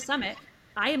doing the summit,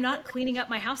 I am not cleaning up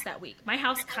my house that week. My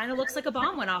house kind of looks like a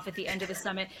bomb went off at the end of the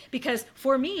summit because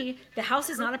for me, the house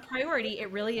is not a priority.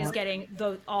 It really is getting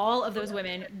all of those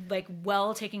women like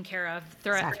well taken care of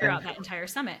throughout that entire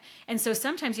summit. And so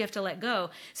sometimes you have to let go.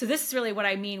 So this is really what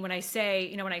I mean when I say,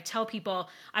 you know, when I tell people,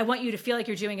 I want you to feel like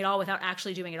you're doing it all without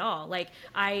actually doing it all. Like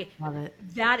Love it.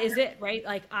 that is it, right?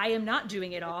 Like I am not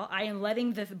doing it all. I am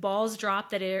letting the balls drop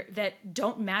that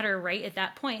don't matter right at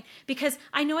that point because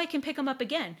I know I can pick them up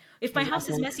again. If my house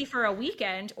is messy for a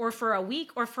weekend or for a week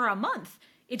or for a month,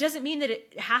 it doesn't mean that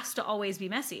it has to always be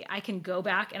messy. I can go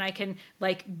back and I can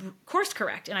like course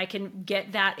correct and I can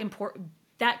get that important.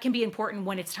 That can be important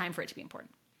when it's time for it to be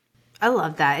important. I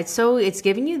love that. It's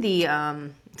giving you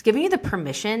the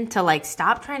permission to like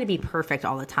stop trying to be perfect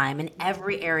all the time in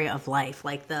every area of life.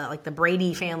 Like the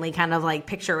Brady family kind of like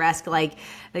picturesque, like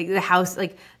the house,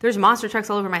 like there's monster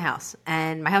trucks all over my house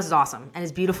and my house is awesome and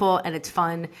it's beautiful and it's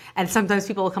fun. And sometimes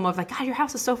people will come over like, God, your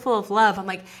house is so full of love. I'm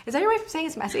like, is that your way for saying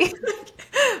it's messy?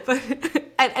 But,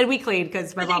 and we cleaned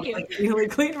because my mom like really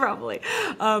cleaned probably.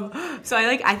 So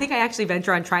I think I actually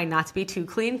venture on trying not to be too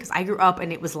clean because I grew up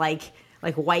and it was like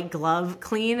white glove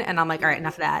clean. And I'm like, all right,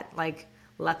 enough of that. Like,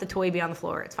 let the toy be on the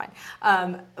floor. It's fine.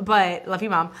 But love you,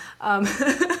 Mom.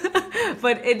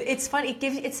 But it's fun. It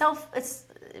gives itself, it's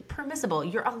permissible.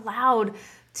 You're allowed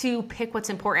to pick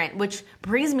what's important, which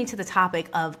brings me to the topic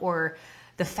of, or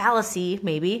the fallacy,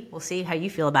 maybe, we'll see how you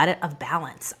feel about it, of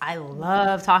balance. I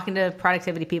love talking to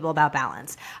productivity people about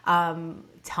balance.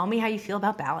 Tell me how you feel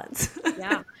about balance.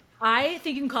 Yeah. I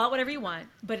think you can call it whatever you want,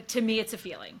 but to me, it's a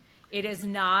feeling. It is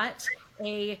not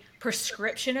a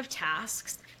prescription of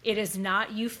tasks. It is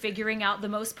not you figuring out the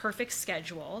most perfect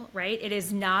schedule, right? It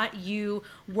is not you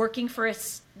working for a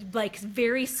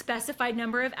very specified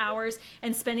number of hours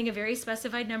and spending a very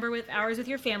specified number of hours with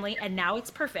your family, and now it's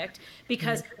perfect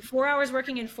because 4 hours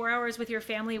working and 4 hours with your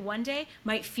family one day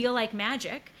might feel like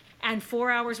magic, and 4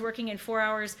 hours working and 4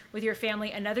 hours with your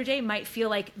family another day might feel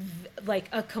like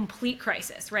a complete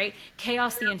crisis, right?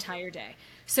 Chaos the entire day.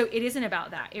 So it isn't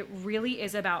about that. It really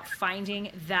is about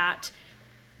finding that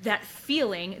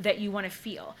feeling that you want to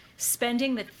feel,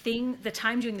 spending the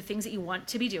time doing the things that you want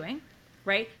to be doing,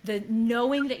 right? The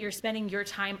knowing that you're spending your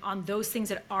time on those things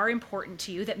that are important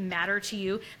to you, that matter to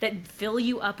you, that fill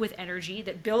you up with energy,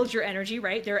 that build your energy,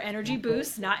 right? They're energy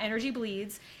boosts, not energy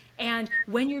bleeds. And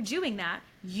when you're doing that,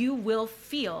 you will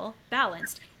feel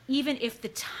balanced, even if the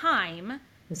time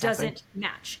doesn't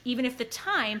match, even if the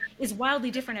time is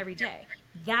wildly different every day.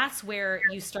 That's where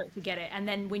you start to get it. And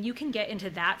then when you can get into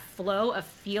that flow of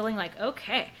feeling like,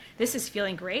 okay, this is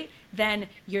feeling great, then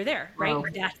you're there, right? Wow.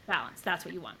 That's balance. That's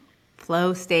what you want.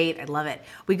 Flow state. I love it.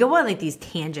 We go on like these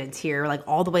tangents here, like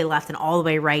all the way left and all the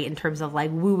way right in terms of like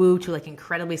woo woo to like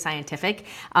incredibly scientific.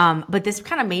 But this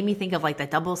kind of made me think of like the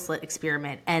double slit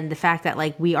experiment and the fact that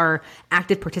like we are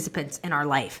active participants in our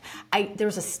life. There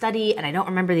was a study and I don't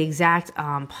remember the exact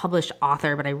published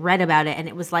author, but I read about it and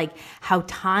it was like how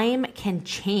time can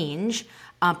change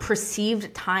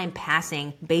perceived time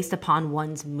passing based upon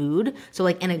one's mood. So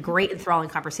like in a great enthralling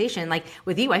conversation, like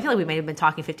with you, I feel like we may have been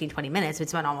talking 15, 20 minutes.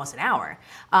 It's been almost an hour.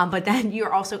 But then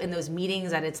you're also in those meetings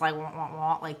that it's like, wah, wah,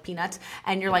 wah, like peanuts.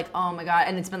 And you're like, oh my God.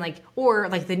 And it's been like, or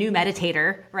like the new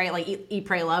meditator, right? Like Eat,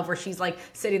 Pray, Love, where she's like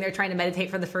sitting there trying to meditate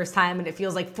for the first time and it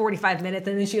feels like 45 minutes.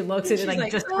 And then she looks and it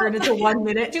like just turned into 1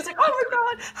 minute. She's like, oh my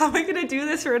God, how am I going to do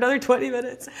this for another 20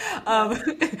 minutes?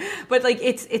 But like,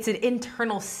 it's an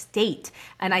internal state.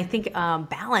 And I think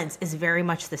balance is very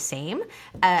much the same.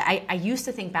 I used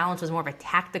to think balance was more of a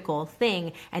tactical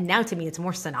thing. And now to me, it's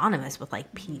more synonymous with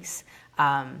like peace,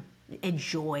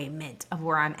 enjoyment of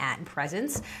where I'm at in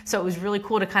presence. So it was really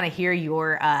cool to kind of hear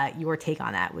your take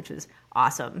on that, which was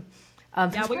awesome.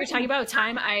 Yeah, what you're talking about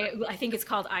time, I think it's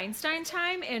called Einstein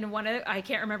time, and I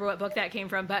can't remember what book that came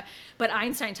from, but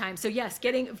Einstein time. So yes,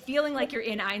 feeling like you're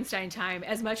in Einstein time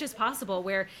as much as possible,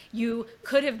 where you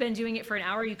could have been doing it for an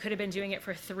hour, you could have been doing it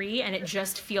for 3, and it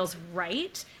just feels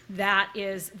right. That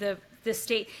is the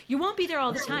state. You won't be there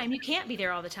all the time. You can't be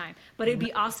there all the time, but it'd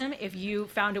be awesome if you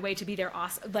found a way to be there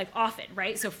often,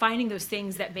 right? So finding those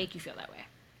things that make you feel that way.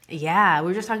 Yeah, we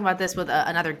were just talking about this with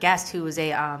another guest who was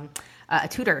a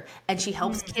tutor, and she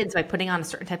helps kids by putting on a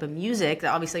certain type of music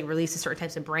that obviously releases certain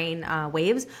types of brain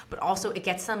waves, but also it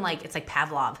gets them like it's like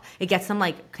Pavlov. It gets them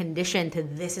like conditioned to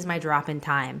this is my drop in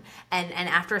time, and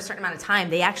after a certain amount of time,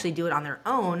 they actually do it on their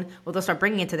own. Well, they'll start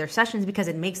bringing it to their sessions because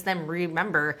it makes them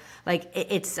remember. Like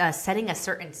it's setting a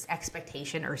certain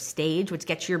expectation or stage, which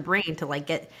gets your brain to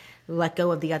like let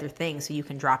go of the other things so you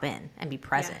can drop in and be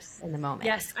present in the moment.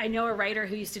 Yes, I know a writer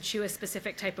who used to chew a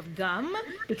specific type of gum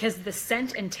because the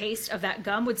scent and taste of that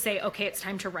gum would say, okay, it's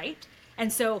time to write. And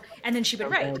then she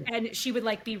would write, and she would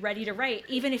like be ready to write,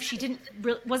 even if she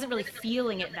wasn't really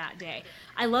feeling it that day.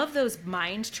 I love those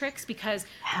mind tricks because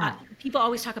people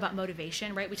always talk about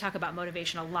motivation, right? We talk about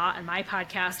motivation a lot on my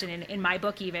podcast and in my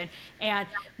book even, and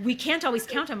we can't always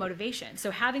count on motivation. So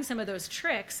having some of those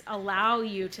tricks allow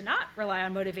you to not rely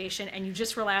on motivation, and you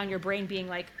just rely on your brain being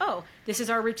like, oh, this is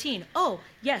our routine. Oh,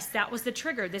 yes, that was the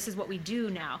trigger. This is what we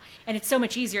do now. And it's so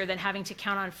much easier than having to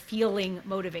count on feeling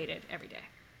motivated every day.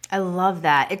 I love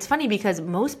that. It's funny because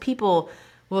most people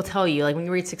will tell you, like when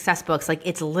you read success books, like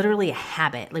it's literally a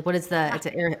habit. Like it's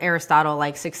Aristotle,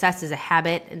 like success is a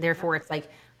habit, and therefore it's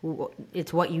like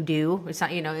it's what you do. It's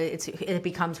not, it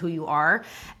becomes who you are.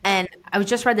 And I was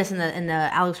just read this in the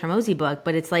Alex Hormozi book,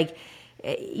 but it's like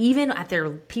even at their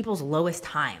people's lowest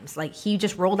times, like he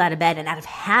just rolled out of bed and out of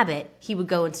habit, he would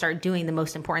go and start doing the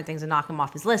most important things and knock them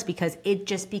off his list because it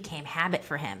just became habit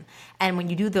for him. And when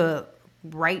you do the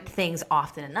right things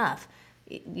often enough,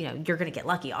 you're going to get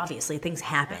lucky. Obviously, things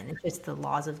happen. It's just the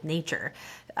laws of nature.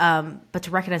 But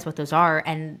to recognize what those are,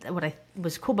 and what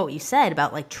was cool about what you said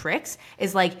about like tricks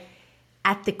is like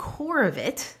at the core of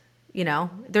it,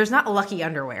 there's not lucky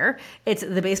underwear. It's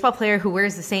the baseball player who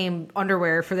wears the same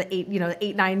underwear for the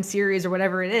 8-9 series or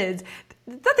whatever it is.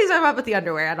 Nothing's about the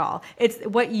underwear at all. It's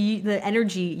the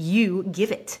energy you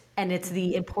give it. And it's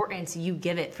the importance you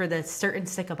give it. For the certain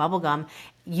stick of bubble gum,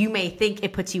 you may think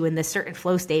it puts you in this certain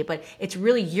flow state, but it's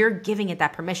really you're giving it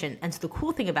that permission. And so the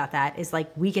cool thing about that is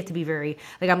like we get to be very,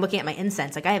 like I'm looking at my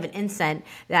incense. Like I have an incense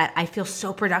that I feel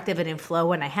so productive and in flow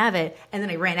when I have it. And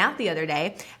then I ran out the other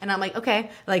day and I'm like,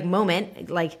 okay, like moment,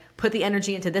 like put the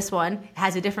energy into this one. It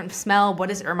has a different smell. What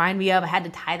does it remind me of? I had to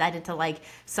tie that into like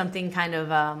something kind of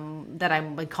that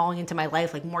I'm like calling into my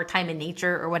life, like more time in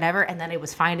nature or whatever. And then it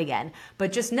was fine again.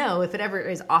 But just know if it ever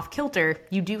is off kilter,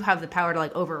 you do have the power to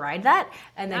like override that.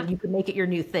 And then you can make it your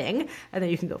new thing, and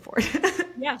then you can go for it.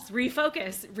 Yes,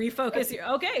 refocus.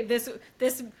 Okay, this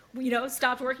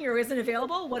stopped working or isn't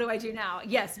available. What do I do now?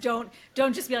 Yes, don't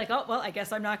just be like, oh well, I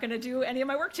guess I'm not going to do any of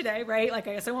my work today, right? Like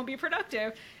I guess I won't be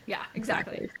productive. Yeah,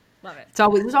 exactly. Love it.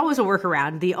 There's always a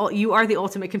workaround. You are the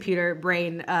ultimate computer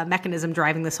brain mechanism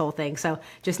driving this whole thing. So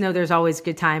just know there's always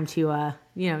good time to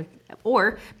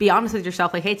or be honest with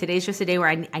yourself. Like, hey, today's just a day where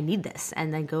I need this,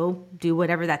 and then go do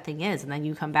whatever that thing is, and then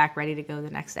you come back ready to go the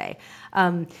next day.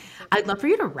 I'd love for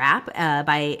you to wrap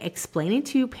by explaining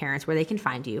to parents where they can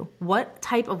find you, what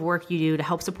type of work you do to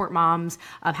help support moms,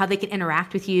 how they can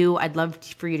interact with you. I'd love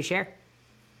for you to share.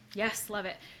 Yes, love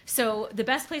it. So the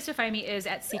best place to find me is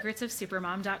at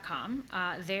secretsofsupermom.com.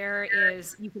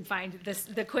 You can find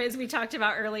the quiz we talked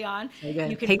about early on.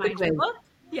 You can find the book.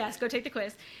 Yes, go take the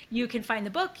quiz. You can find the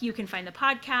book, you can find the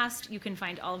podcast, you can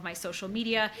find all of my social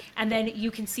media, and then you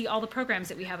can see all the programs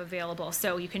that we have available.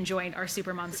 So you can join our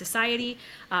Supermom Society.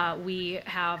 We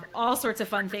have all sorts of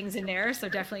fun things in there, so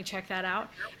definitely check that out.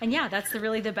 And yeah, that's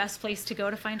really the best place to go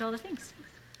to find all the things.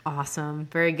 Awesome.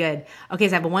 Very good. Okay,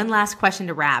 so I have one last question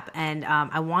to wrap, and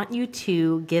I want you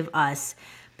to give us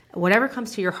whatever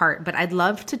comes to your heart, but I'd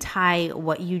love to tie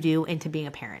what you do into being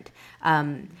a parent.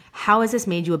 How has this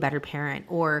made you a better parent,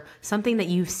 or something that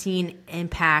you've seen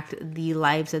impact the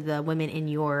lives of the women in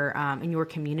your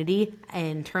community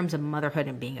in terms of motherhood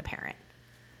and being a parent?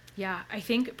 Yeah, I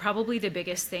think probably the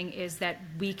biggest thing is that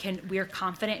we're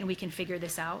confident and we can figure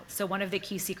this out. So one of the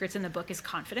key secrets in the book is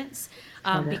confidence,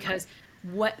 because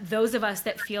those of us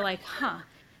that feel like,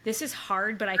 this is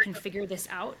hard, but I can figure this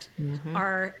out,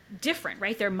 are different,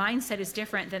 right? Their mindset is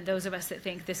different than those of us that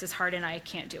think this is hard and I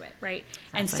can't do it, right?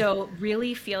 Exactly. And so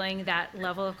really feeling that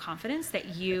level of confidence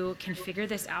that you can figure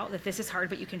this out, that this is hard,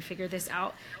 but you can figure this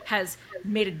out, has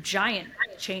made a giant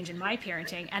change in my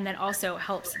parenting, and then also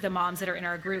helps the moms that are in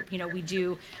our group. We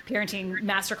do parenting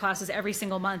masterclasses every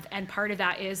single month, and part of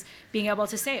that is being able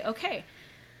to say, okay,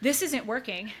 this isn't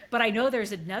working, but I know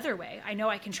there's another way. I know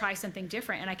I can try something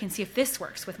different, and I can see if this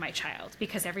works with my child,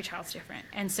 because every child's different.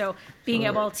 And so being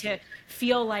able to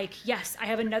feel like, yes, I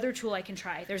have another tool I can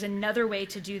try. There's another way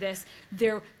to do this.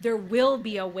 There will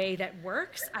be a way that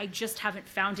works. I just haven't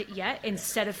found it yet.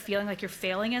 Instead of feeling like you're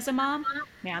failing as a mom,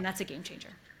 man, that's a game changer.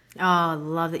 Oh, I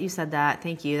love that you said that.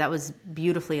 Thank you. That was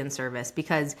beautifully in service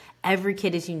because every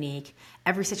kid is unique,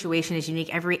 every situation is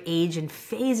unique, every age and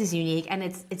phase is unique, and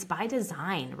it's by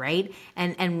design, right?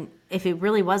 And if it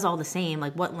really was all the same,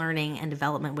 like what learning and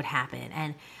development would happen?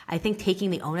 And I think taking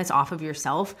the onus off of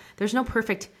yourself, there's no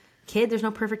perfect kid, there's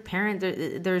no perfect parent,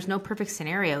 there's no perfect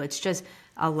scenario. It's just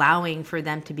allowing for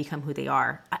them to become who they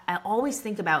are. I always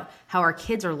think about how our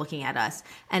kids are looking at us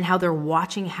and how they're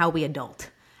watching how we adult.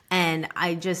 And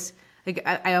I just, like,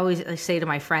 I always say to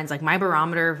my friends, like, my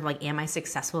barometer of, like, am I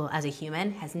successful as a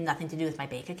human has nothing to do with my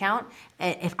bank account.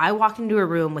 If I walk into a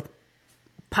room with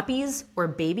puppies or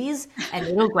babies and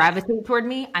they don't gravitate toward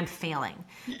me, I'm failing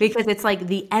because it's like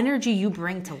the energy you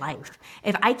bring to life.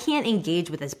 If I can't engage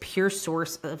with this pure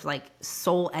source of like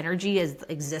soul energy as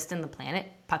exists in the planet,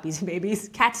 puppies and babies,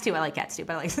 cats too. I like cats too,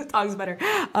 but I like dogs better.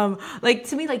 Like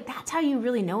to me, like that's how you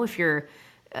really know if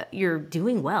you're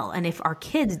doing well. And if our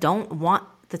kids don't want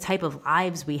the type of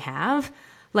lives we have,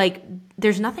 like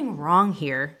there's nothing wrong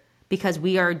here because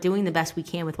we are doing the best we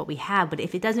can with what we have. But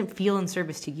if it doesn't feel in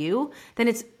service to you, then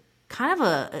it's kind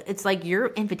of it's like your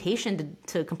invitation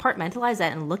to compartmentalize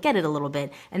that and look at it a little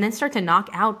bit and then start to knock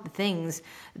out the things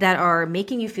that are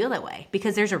making you feel that way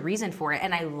because there's a reason for it.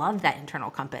 And I love that internal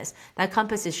compass. That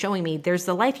compass is showing me there's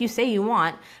the life you say you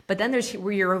want, but then there's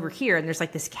where you're over here and there's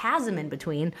like this chasm in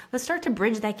between. Let's start to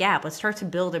bridge that gap. Let's start to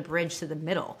build a bridge to the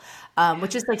middle,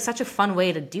 which is like such a fun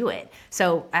way to do it.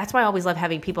 So that's why I always love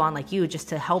having people on like you just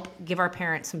to help give our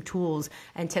parents some tools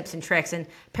and tips and tricks. And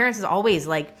parents is always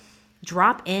like,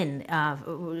 drop in,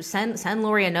 send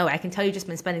Lori a note. I can tell you just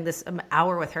been spending this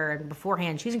hour with her and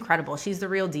beforehand. She's incredible. She's the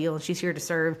real deal. She's here to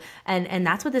serve. And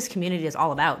that's what this community is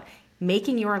all about.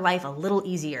 Making your life a little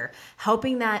easier,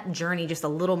 helping that journey just a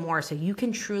little more so you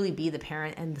can truly be the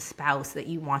parent and the spouse that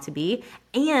you want to be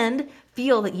and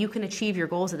feel that you can achieve your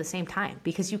goals at the same time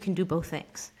because you can do both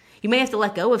things. You may have to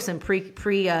let go of some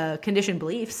conditioned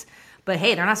beliefs, but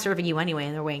hey, they're not serving you anyway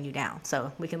and they're weighing you down.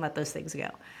 So we can let those things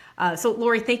go. So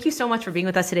Lori, thank you so much for being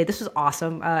with us today. This was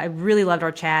awesome. I really loved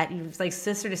our chat. You was like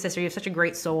sister to sister. You have such a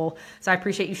great soul. So I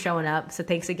appreciate you showing up. So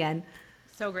thanks again.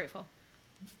 So grateful.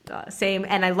 Same.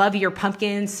 And I love your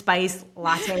pumpkin spice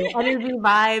latte energy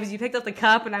vibes. You picked up the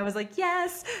cup and I was like,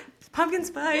 yes, pumpkin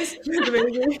spice.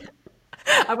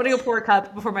 I'm going to go pour a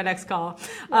cup before my next call.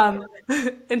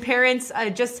 And parents,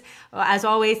 just as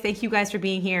always, thank you guys for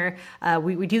being here.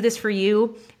 We do this for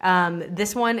you.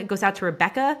 This one goes out to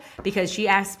Rebecca because she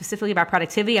asked specifically about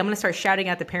productivity. I'm going to start shouting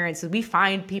out the parents. We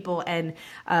find people and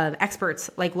experts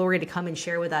like Lori to come and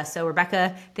share with us. So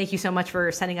Rebecca, thank you so much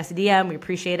for sending us a DM. We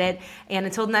appreciate it. And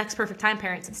until the next perfect time,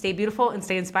 parents, stay beautiful and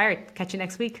stay inspired. Catch you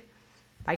next week.